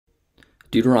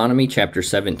Deuteronomy chapter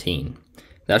 17.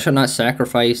 Thou shalt not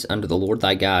sacrifice unto the Lord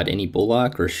thy God any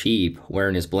bullock or sheep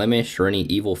wherein is blemish or any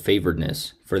evil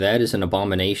favoredness, for that is an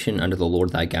abomination unto the Lord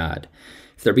thy God.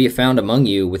 If there be found among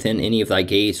you within any of thy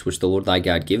gates which the Lord thy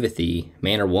God giveth thee,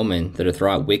 man or woman, that hath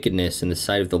wrought wickedness in the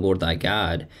sight of the Lord thy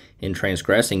God, in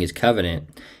transgressing his covenant,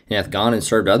 and hath gone and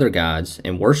served other gods,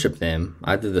 and worshipped them,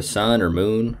 either the sun or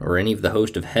moon, or any of the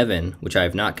host of heaven, which I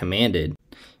have not commanded,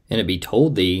 and it be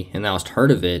told thee, and thou hast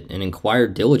heard of it, and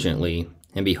inquired diligently,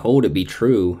 and behold, it be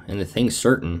true, and the thing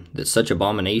certain, that such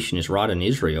abomination is wrought in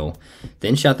Israel,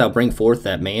 then shalt thou bring forth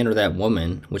that man or that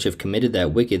woman, which have committed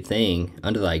that wicked thing,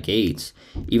 unto thy gates,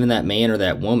 even that man or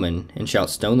that woman, and shalt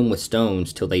stone them with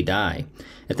stones till they die.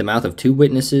 At the mouth of 2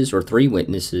 witnesses or 3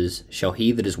 witnesses shall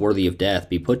he that is worthy of death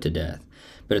be put to death,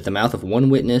 but at the mouth of 1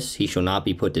 witness he shall not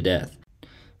be put to death.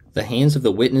 The hands of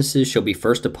the witnesses shall be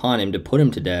first upon him to put him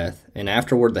to death, and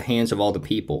afterward the hands of all the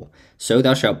people. So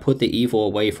thou shalt put the evil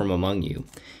away from among you.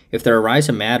 If there arise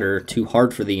a matter too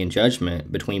hard for thee in judgment,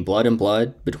 between blood and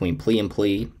blood, between plea and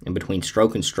plea, and between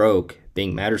stroke and stroke,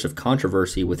 being matters of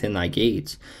controversy within thy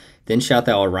gates, then shalt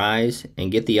thou arise, and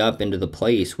get thee up into the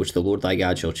place which the Lord thy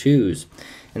God shall choose.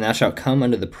 And thou shalt come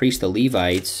unto the priests the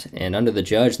Levites, and unto the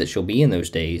judge that shall be in those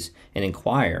days, and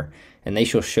inquire, and they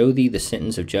shall show thee the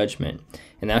sentence of judgment.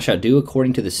 And thou shalt do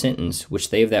according to the sentence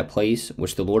which they of that place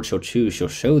which the Lord shall choose shall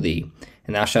show thee,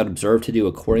 and thou shalt observe to do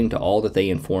according to all that they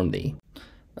inform thee.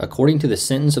 According to the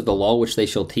sentence of the law which they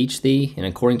shall teach thee, and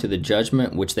according to the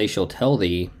judgment which they shall tell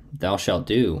thee, thou shalt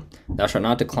do. Thou shalt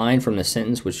not decline from the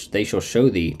sentence which they shall show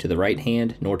thee to the right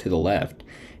hand nor to the left.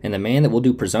 And the man that will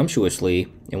do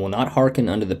presumptuously, and will not hearken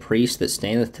unto the priest that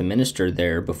standeth to minister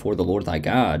there before the Lord thy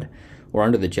God, or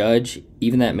unto the judge,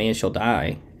 even that man shall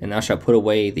die, and thou shalt put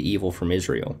away the evil from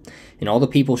Israel. And all the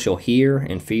people shall hear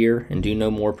and fear, and do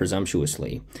no more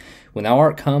presumptuously. When thou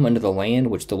art come unto the land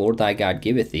which the Lord thy God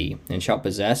giveth thee, and shalt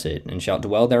possess it, and shalt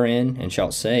dwell therein, and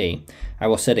shalt say, I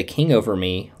will set a king over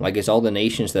me, like as all the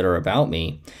nations that are about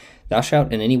me, thou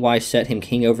shalt in any wise set him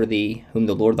king over thee, whom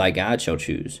the Lord thy God shall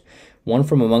choose. One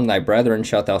from among thy brethren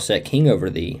shalt thou set king over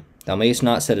thee. Thou mayest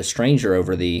not set a stranger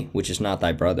over thee, which is not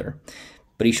thy brother.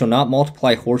 But he shall not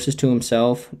multiply horses to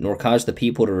himself, nor cause the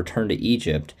people to return to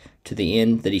Egypt, to the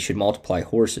end that he should multiply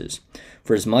horses.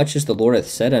 For as much as the Lord hath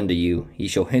said unto you, ye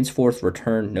shall henceforth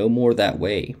return no more that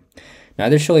way.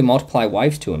 Neither shall he multiply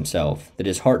wives to himself, that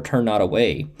his heart turn not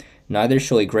away. Neither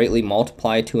shall he greatly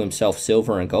multiply to himself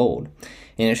silver and gold.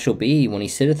 And it shall be, when he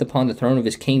sitteth upon the throne of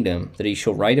his kingdom, that he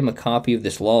shall write him a copy of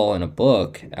this law in a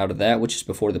book out of that which is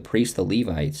before the priests the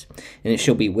Levites. And it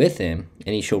shall be with him,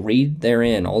 and he shall read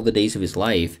therein all the days of his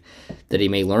life, that he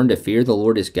may learn to fear the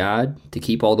Lord his God, to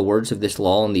keep all the words of this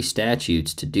law and these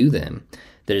statutes, to do them,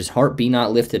 that his heart be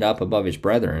not lifted up above his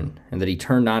brethren, and that he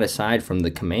turn not aside from the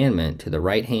commandment to the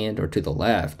right hand or to the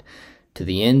left, to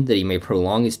the end that he may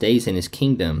prolong his days in his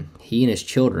kingdom, he and his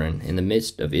children, in the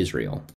midst of Israel.